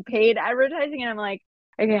advertising and like paid advertising. And I'm like,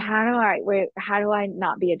 okay, how do I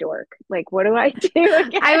not be a dork? Like, what do I do I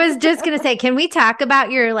again? was just going to say, can we talk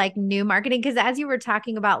about your like new marketing? Because as you were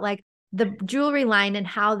talking about like the jewelry line and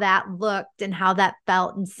how that looked and how that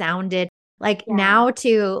felt and sounded, like Yeah. now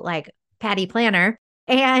to like Patty Planner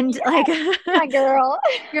and like Yes, my girl.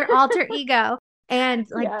 your alter ego and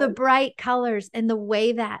like the Yes. bright colors and the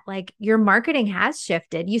way that like your marketing has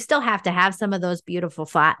shifted. You still have to have some of those beautiful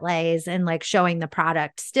flat lays and like showing the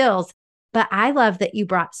product stills. But I love that you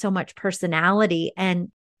brought so much personality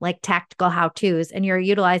and like tactical how to's, and you're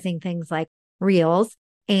utilizing things like reels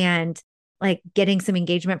and like getting some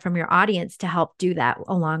engagement from your audience to help do that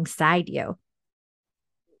alongside you.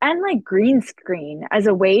 and like green screen as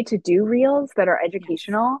a way to do reels that are Yes.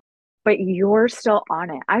 educational, but you're still on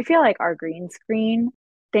it. I feel like our green screen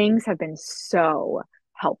things have been so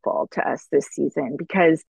helpful to us this season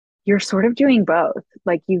because you're sort of doing both.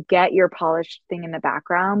 Like you get your polished thing in the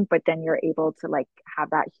background, but then you're able to like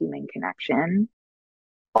have that human connection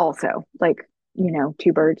also. Like,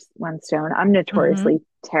 two birds, one stone. I'm Hmm. notoriously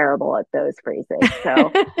terrible at those phrases. So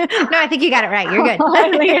No, I think you got it right. You're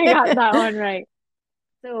I think I got good. that one right.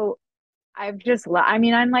 So I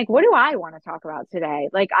mean, I'm like, what do I want to talk about today?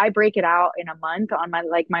 Like I break it out in a month on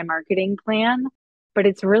my marketing plan, but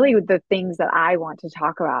it's really the things that I want to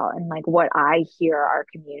talk about and like what I hear our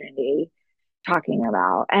community talking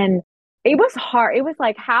about. And it was hard. It was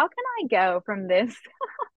like, how can I go from this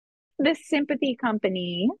sympathy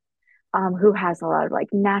company who has a lot of like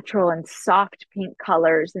natural and soft pink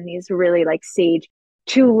colors and these really like sage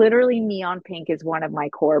to literally neon pink is one of my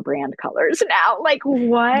core brand colors now. Like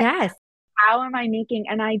what? Yes. How am I making?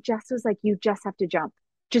 And I just was like, you just have to jump.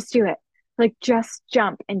 Just do it. Like just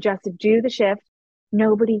jump and just do the shift.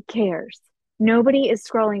 Nobody cares. Nobody is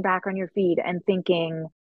scrolling back on your feed and thinking,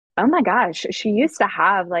 oh my gosh, she used to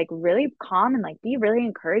have like really calm and like be really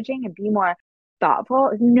encouraging and be more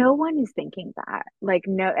thoughtful. No one is thinking that. Like,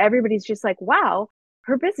 no, everybody's just like, wow,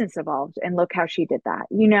 her business evolved and look how she did that.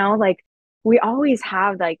 Like we always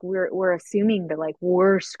have like we're assuming the like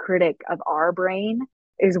worst critic of our brain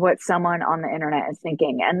is what someone on the internet is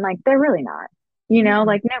thinking. And like they're really not. Mm-mm.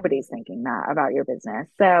 Like nobody's thinking that about your business.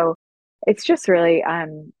 So it's just really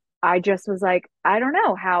I just was like, I don't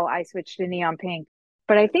know how I switched to neon pink,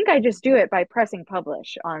 but I think I just do it by pressing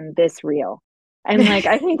publish on this reel. And like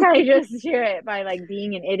I think I just do it by like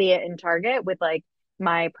being an idiot in Target with like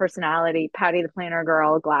my personality, Patty the Planner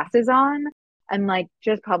Girl glasses on, and like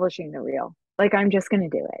just publishing the reel. Like I'm just gonna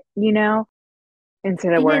do it,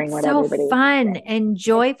 instead of And worrying it's what so everybody is fun thinking. and It's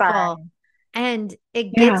joyful. fun. And it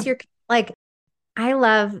Yeah. gets your, like, I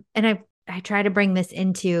love, and I try to bring this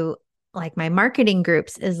into like my marketing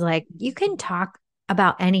groups is like, you can talk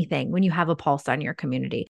about anything when you have a pulse on your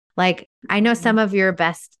community. Like, I know some of your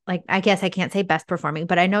best, like, I guess I can't say best performing,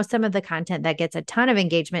 but I know some of the content that gets a ton of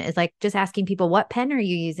engagement is like just asking people, what pen are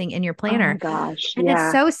you using in your Oh my planner? gosh. And it's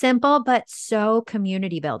Yeah. so simple, but so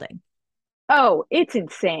community building. Oh, it's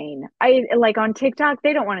insane. I like on TikTok,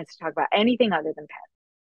 they don't want us to talk about anything other than pens,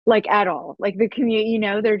 like at all. Like the community,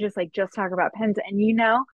 they're just like, just talk about pens. And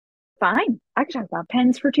fine, I can talk about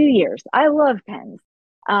pens for 2 years. I love pens.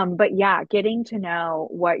 But yeah, getting to know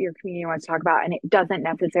what your community wants to talk about, and it doesn't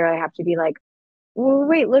necessarily have to be like, well,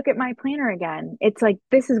 wait, look at my planner again. It's like,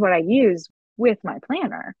 this is what I use with my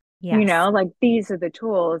planner. Yes. Like these are the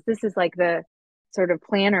tools. This is like the sort of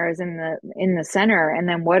planners in the center. And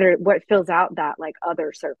then what fills out that like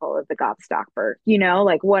other circle of the Gobstopper,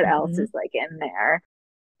 like what else Mhm. is like in there?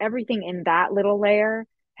 Everything in that little layer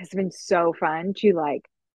has been so fun to like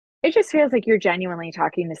it just feels like you're genuinely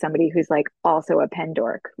talking to somebody who's like also a pen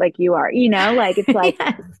dork, like you are, like it's like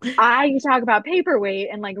Yes. you talk about paperweight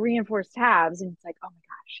and like reinforced tabs, and it's like, oh my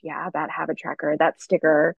gosh, yeah, that habit tracker, that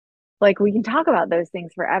sticker. Like we can talk about those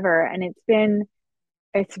things forever. And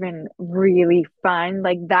it's been really fun.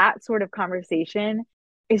 Like that sort of conversation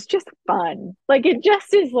is just fun. Like it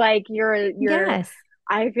just is like you're Yes.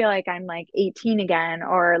 I feel like I'm like 18 again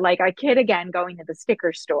or like a kid again going to the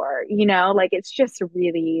sticker store, like it's just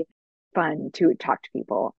really fun to talk to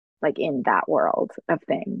people like in that world of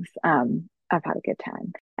things. I've had a good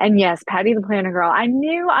time. And yes, Patty the Planner Girl, I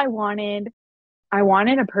knew I wanted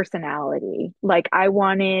a personality. Like I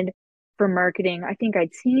wanted for marketing, I think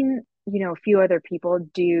I'd seen, a few other people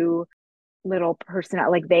do little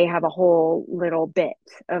like they have a whole little bit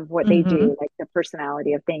of what they Hmm. do, like the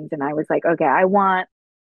personality of things. And I was like, okay, I want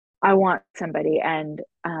somebody. And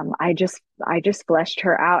I just fleshed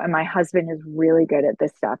her out. And my husband is really good at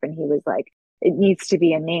this stuff. And he was like, it needs to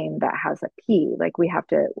be a name that has a P. Like we have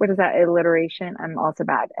to, what is that, alliteration? I'm also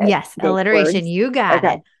bad at Yes. big Alliteration. words. You got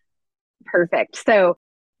Okay, it. perfect. So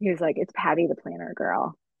he was like, it's Patty the Planner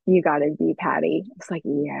Girl. You got to be Patty. It's like,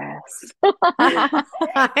 yes.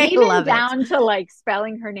 I Even love it. down to like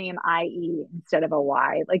spelling her name IE instead of a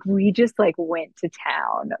Y. Like we just like went to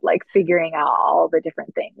town, like figuring out all the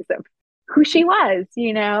different things of who she was,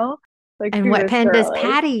 like And who what this pen does girl is.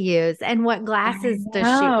 Patty use? And what I glasses does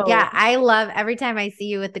she? Yeah, know. I love every time I see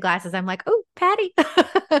you with the glasses, I'm like, oh, Patty.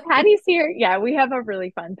 Patty's here. Yeah, we have a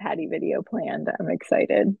really fun Patty video planned. I'm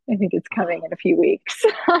excited. I think it's coming in a few weeks.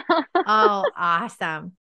 Oh,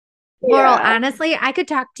 awesome. Laurel, Yeah. honestly, I could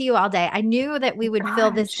talk to you all day. I knew that we would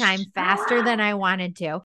fill this Gosh. time faster than I wanted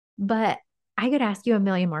to, but I could ask you a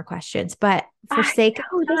million more questions. But for I sake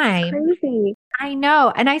know of this is time, crazy. I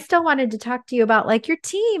know. And I still wanted to talk to you about like your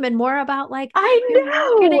team and more about like I your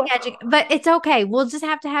marketing know. but it's okay. We'll just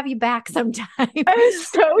have to have you back sometime. I'm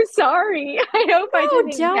so sorry. I hope I No,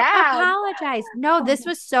 didn't don't nag. apologize. No, Oh, this that's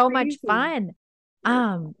was so much crazy. fun.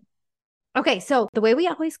 Um, okay, so the way we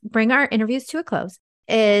always bring our interviews to a close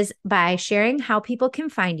is by sharing how people can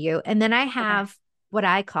find you. And then I Okay. have what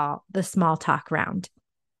I call the small talk round.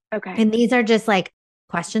 Okay. And these are just like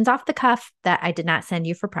questions off the cuff that I did not send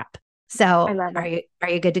you for prep. I So love it. are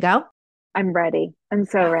you good to go? I'm ready. I'm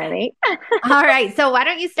so Okay. ready. All right. So why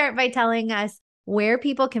don't you start by telling us where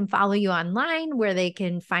people can follow you online, where they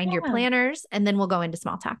can find your Yeah. planners, and then we'll go into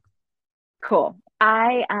small talk. Cool.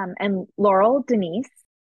 I am Laurel Denise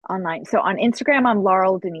online. So on Instagram, I'm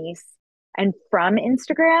Laurel Denise. And from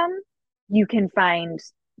Instagram, you can find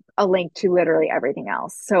a link to literally everything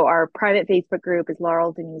else. So our private Facebook group is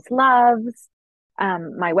Laurel Denise Loves.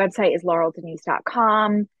 My website is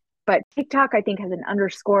laureldenise.com. But TikTok, I think, has an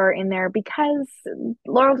underscore in there because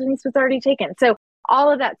Laurel Denise was already taken. So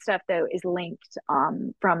all of that stuff, though, is linked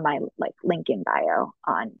from my like link in bio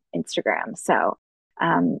on Instagram. So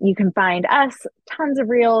you can find us tons of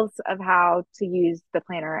reels of how to use the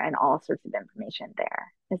planner and all sorts of information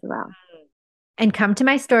there as well. And come to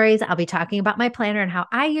my stories. I'll be talking about my planner and how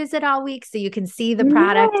I use it all week so you can see the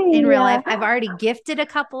product in real Yay! life. I've already gifted a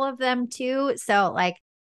couple of them too. So, like,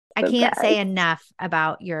 I The can't say best. enough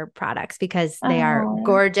about your products because they are Oh,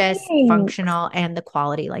 gorgeous, thanks. functional, and the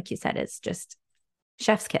quality, like you said, is just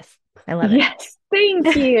chef's kiss. I love Yes,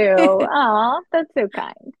 thank you. it. Oh, that's so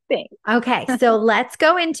kind. Thanks. Okay, so let's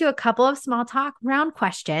go into a couple of small talk round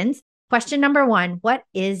questions. Question number one: what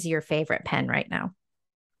is your favorite pen right now?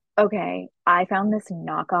 Okay, I found this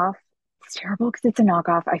knockoff. It's terrible because it's a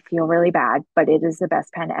knockoff. I feel really bad, but it is the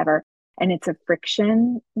best pen ever. And it's a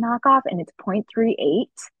friction knockoff and it's 0.38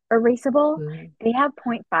 erasable. Ooh. They have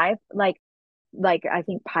point 0.5, like I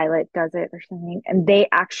think Pilot does it or something, and they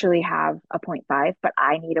actually have a point 0.5, but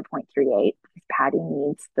I need a 0.38 because Patty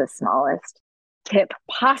needs the smallest tip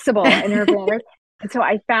possible in her planners. And so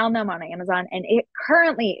I found them on Amazon, and it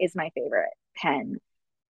currently is my favorite pen.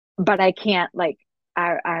 But I can't like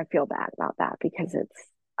I feel bad about that because it's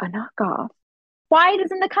a knockoff. Why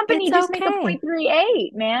doesn't the company It's just make a okay.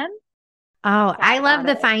 0.38, man? Oh, Sad I love about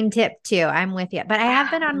the it. fine tip too. I'm with you, but I have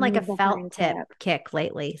been I on like a need the felt fine tip tip. kick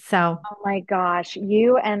lately. So, Oh my gosh,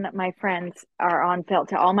 you and my friends are on felt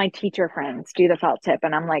tip. All my teacher friends do the felt tip,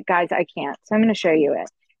 and I'm like, guys, I can't. So I'm going to show you it.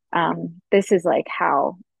 This is like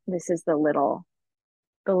how this is the little.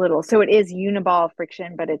 So it is uniball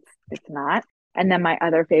friction, but it's not. And then my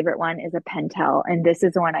other favorite one is a Pentel, and this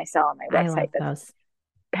is the one I sell on my I website. love That's those.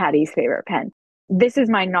 Patty's favorite pen. This is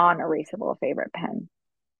my non-erasable favorite pen.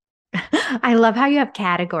 I love how you have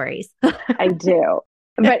categories. I do.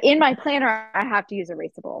 But in my planner, I have to use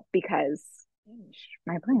erasable because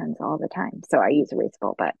my plans all the time. So I use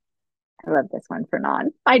erasable, but I love this one for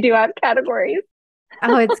non. I do have categories.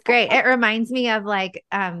 Oh, it's great. It reminds me of like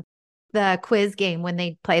the quiz game when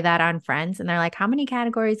they play that on Friends and they're like, how many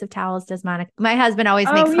categories of towels does Monica? My husband always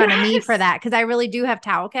Oh, makes fun of me for yes. that because I really do have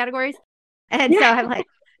towel categories. And so Yeah. I'm like,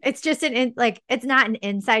 it's just like it's not an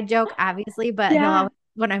inside joke, obviously, but he'll Yeah. always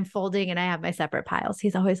when I'm folding and I have my separate piles,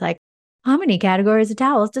 he's always like, how many categories of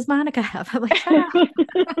towels does Monica have? I'm like, shut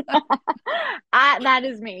That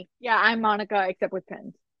is me. Yeah, I'm Monica, except with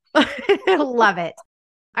pens. up. Love it.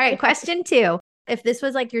 All right, question two. If this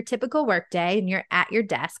was like your typical work day and you're at your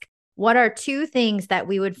desk, what are two things that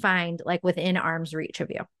we would find like within arm's reach of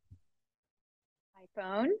you? My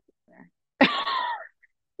phone.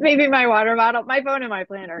 Maybe my water bottle. My phone and my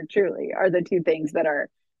planner truly are the two things that are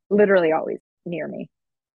literally always near me.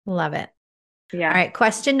 Love it. All Yeah. right,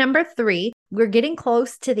 question number three. We're getting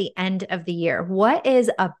close to the end of the year. What is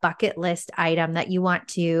a bucket list item that you want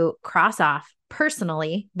to cross off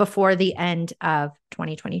personally before the end of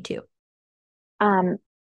 2022? Um,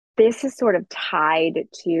 this is sort of tied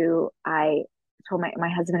to I told my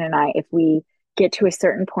husband and I if we get to a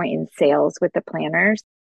certain point in sales with the planners,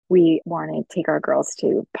 we want to take our girls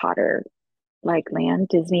to Potter like land,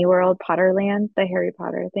 Disney World, Potterland, the Harry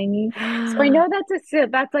Potter thingy. So I know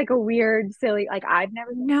that's like a weird, silly, like I've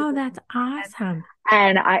never been to No, that's Disneyland, awesome.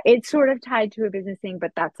 and it's sort of tied to a business thing,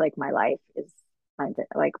 but that's like my life is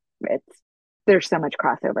like it's there's so much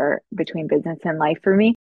crossover between business and life for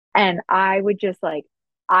me, and I will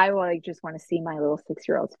like just want to see my little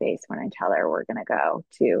 6-year-old's face when I tell her we're gonna go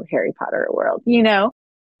to Harry Potter World, she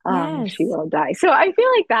Yes. will die. So I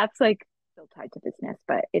feel like that's like still tied to business,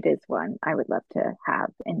 but it is one I would love to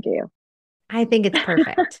have and do. I think it's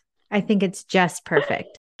perfect. I think it's just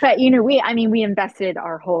perfect. But we invested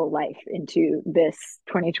our whole life into this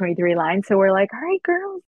 2023 line. So we're like, all right,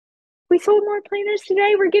 girls, we sold more planners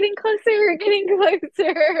today. We're getting closer. We're getting closer.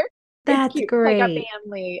 It's That's cute. It's like great.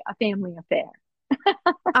 a family affair.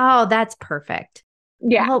 Oh, that's perfect.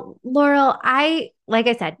 Yeah. Well, Laurel, like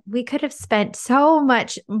I said, we could have spent so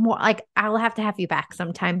much more. Like, I'll have to have you back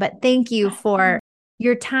sometime, but thank you for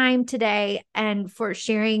your time today and for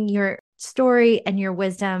sharing your story and your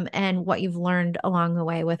wisdom and what you've learned along the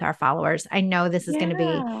way with our followers. I know this is going to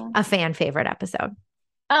be a fan favorite episode.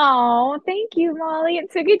 Oh, thank you, Molly.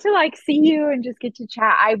 It's so good to like see you and just get to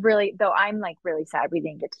chat. Though I'm like really sad we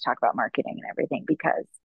didn't get to talk about marketing and everything because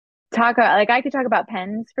I could talk about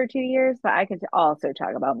pens for 2 years, but I could also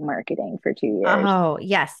talk about marketing for 2 years. Oh,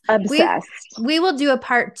 yes. Obsessed. We will do a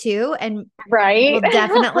part 2 and right. we'll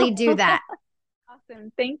definitely do that.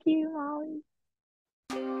 Awesome. Thank you, Molly.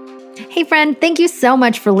 Hey friend, thank you so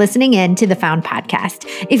much for listening in to The Found Podcast.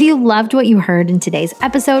 If you loved what you heard in today's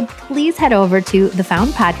episode, please head over to The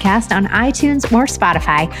Found Podcast on iTunes or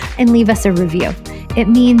Spotify and leave us a review. It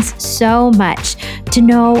means so much to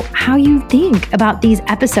know how you think about these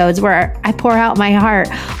episodes where I pour out my heart,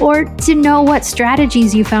 or to know what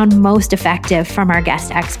strategies you found most effective from our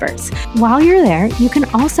guest experts. While you're there, you can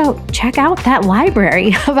also check out that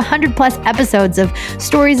library of 100 plus episodes of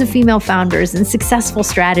stories of female founders and successful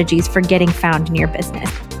strategies for getting found in your business.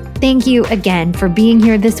 Thank you again for being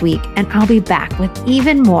here this week, and I'll be back with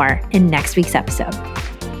even more in next week's episode.